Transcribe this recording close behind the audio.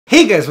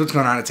Hey guys, what's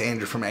going on? It's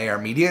Andrew from AR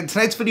Media. In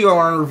tonight's video, I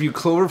want to review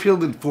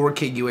Cloverfield in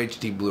 4K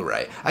UHD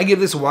Blu-ray. I give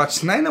this a watch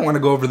tonight, and I want to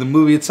go over the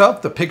movie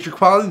itself, the picture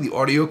quality, the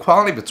audio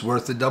quality, if it's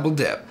worth the double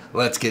dip.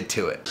 Let's get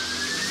to it.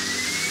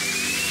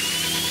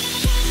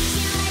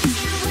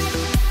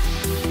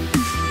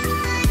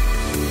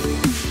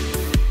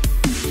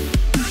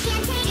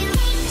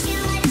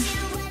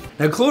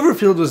 Now,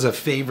 Cloverfield was a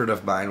favorite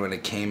of mine when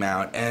it came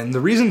out, and the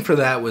reason for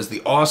that was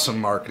the awesome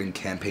marketing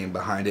campaign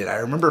behind it. I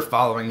remember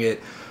following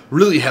it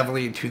really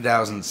heavily in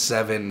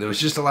 2007. There was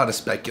just a lot of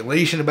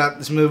speculation about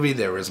this movie.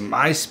 There was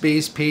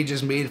MySpace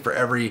pages made for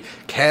every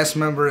cast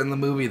member in the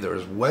movie. There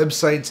was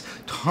websites,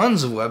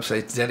 tons of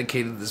websites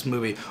dedicated to this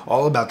movie,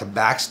 all about the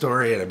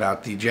backstory and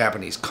about the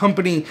Japanese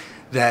company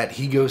that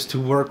he goes to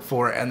work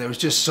for, and there was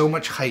just so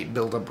much hype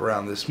built up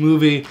around this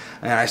movie.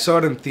 And I saw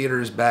it in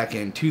theaters back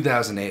in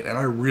 2008, and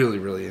I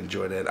really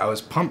enjoyed it. I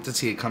was pumped to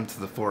see it come to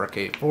the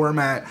 4K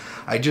format.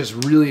 I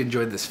just really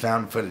enjoyed this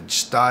found footage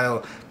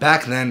style.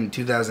 Back then, in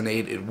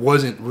 2008, it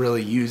wasn't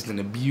really used and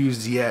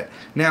abused yet.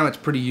 Now it's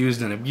pretty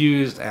used and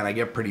abused, and I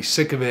get pretty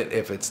sick of it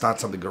if it's not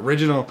something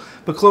original.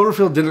 But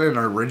Cloverfield did it in an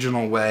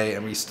original way,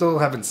 and we still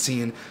haven't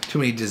seen too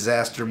many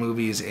disaster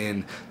movies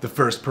in the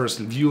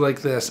first-person view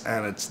like this,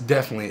 and it's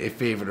definitely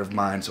a favorite of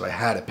mine, so I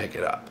had to pick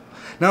it up.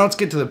 Now let's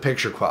get to the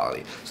picture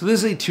quality. So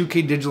this is a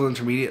 2K digital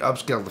intermediate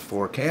upscaled to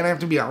 4K, and I have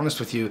to be honest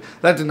with you,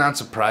 that did not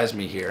surprise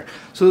me here.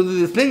 So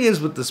the thing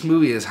is with this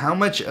movie is how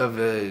much of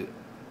a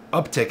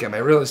uptick am I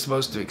really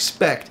supposed to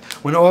expect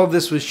when all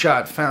this was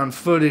shot found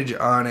footage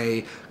on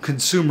a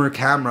consumer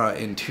camera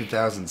in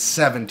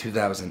 2007,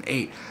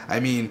 2008? I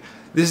mean,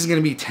 this is going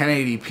to be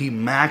 1080p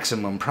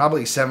maximum,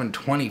 probably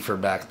 720 for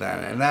back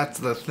then, and that's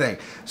the thing.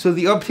 So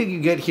the uptick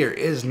you get here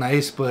is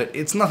nice, but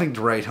it's nothing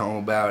to write home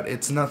about.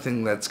 It's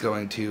nothing that's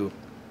going to,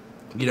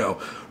 you know,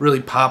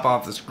 really pop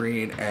off the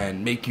screen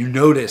and make you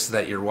notice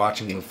that you're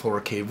watching the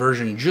 4K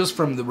version just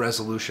from the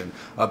resolution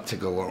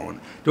uptick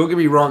alone. Don't get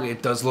me wrong,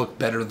 it does look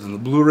better than the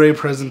Blu-ray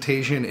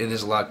presentation. It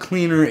is a lot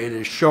cleaner, it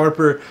is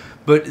sharper,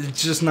 but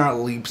it's just not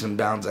leaps and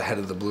bounds ahead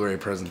of the Blu-ray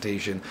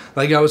presentation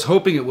like I was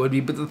hoping it would be.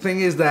 But the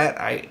thing is that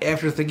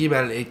after thinking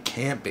about it, it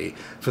can't be.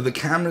 For the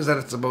cameras that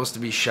it's supposed to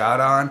be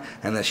shot on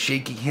and the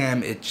shaky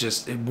cam, it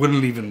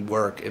wouldn't even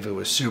work if it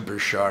was super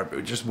sharp.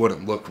 It just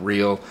wouldn't look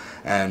real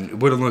and it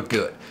wouldn't look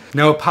good.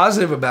 Now, a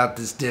positive about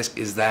this disc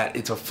is that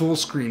it's a full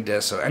screen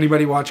disc, so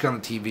anybody watching on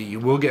the TV, you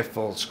will get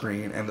full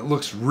screen, and it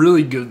looks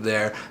really good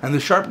there, and the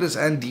sharpness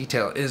and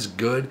detail is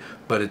good,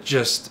 but it's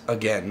just,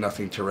 again,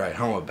 nothing to write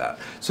home about.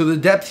 So the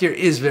depth here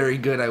is very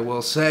good, I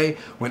will say.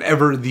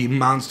 Whenever the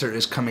monster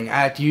is coming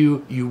at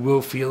you, you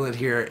will feel it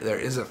here. There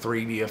is a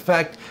 3D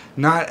effect,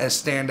 not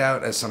as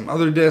standout as some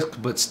other discs,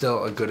 but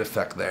still a good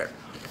effect there.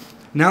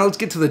 Now let's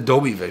get to the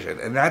Dolby Vision,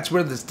 and that's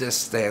where this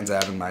disc stands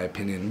out in my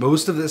opinion.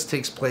 Most of this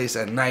takes place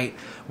at night,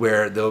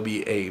 where there'll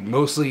be a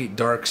mostly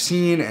dark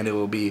scene, and it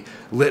will be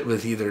lit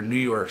with either New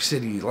York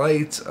City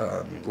lights,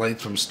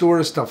 lights from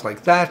stores, stuff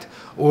like that,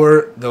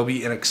 or there'll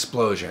be an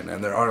explosion,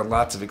 and there are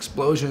lots of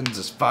explosions,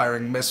 just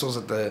firing missiles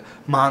at the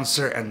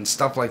monster, and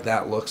stuff like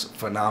that looks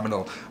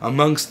phenomenal.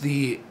 Amongst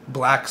the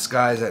black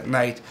skies at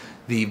night,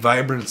 the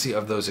vibrancy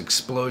of those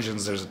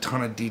explosions, there's a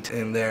ton of detail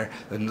in there,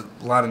 and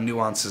a lot of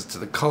nuances to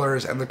the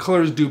colors, and the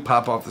colors do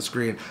pop off the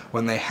screen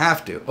when they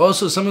have to.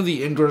 Also, some of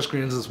the indoor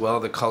screens as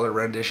well, the color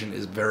rendition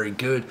is very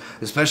good,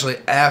 especially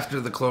after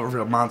the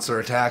Cloverfield monster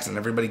attacks and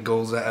everybody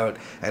goes out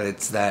and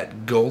it's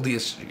that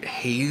goldish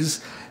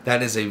haze.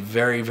 That is a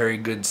very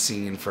good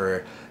scene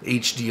for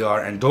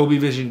HDR and Dolby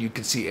Vision. You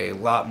can see a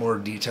lot more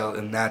detail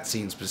in that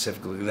scene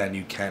specifically than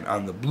you can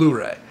on the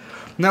Blu-ray.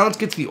 Now let's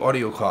get to the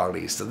audio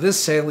quality. So this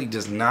sadly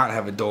does not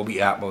have a Dolby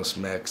Atmos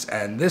mix,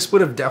 and this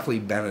would have definitely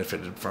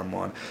benefited from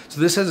one. So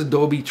this has a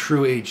Dolby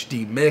True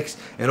HD mix,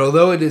 and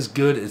although it is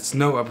good, it's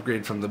no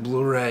upgrade from the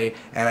Blu-ray,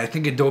 and I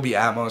think a Dolby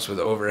Atmos with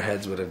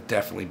overheads would have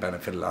definitely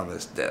benefited on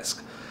this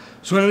disc.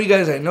 So anyway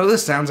guys, I know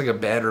this sounds like a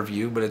bad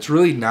review, but it's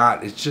really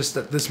not. It's just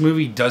that this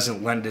movie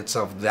doesn't lend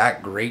itself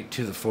that great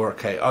to the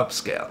 4K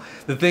upscale.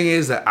 The thing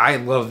is that I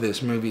love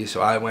this movie,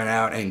 so I went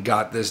out and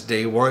got this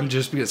day one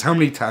just because how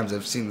many times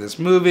I've seen this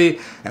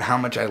movie and how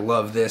much I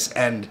love this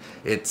and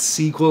its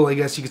sequel, I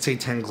guess you could say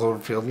 10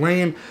 Cloverfield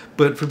Lane.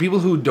 But for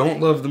people who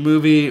don't love the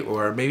movie,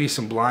 or maybe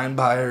some blind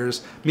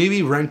buyers,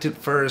 maybe rent it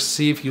first,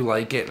 see if you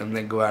like it, and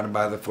then go out and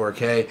buy the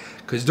 4K.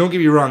 Because don't get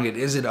me wrong, it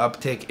is an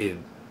uptick. It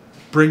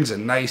brings a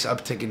nice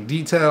uptick in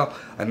detail,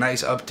 a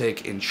nice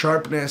uptick in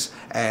sharpness,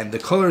 and the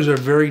colors are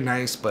very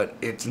nice, but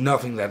it's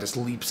nothing that is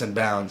leaps and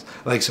bounds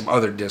like some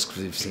other discs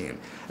we've seen.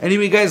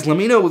 Anyway guys, let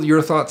me know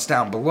your thoughts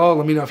down below.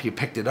 Let me know if you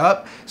picked it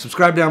up.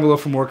 Subscribe down below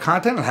for more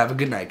content, and have a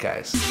good night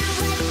guys.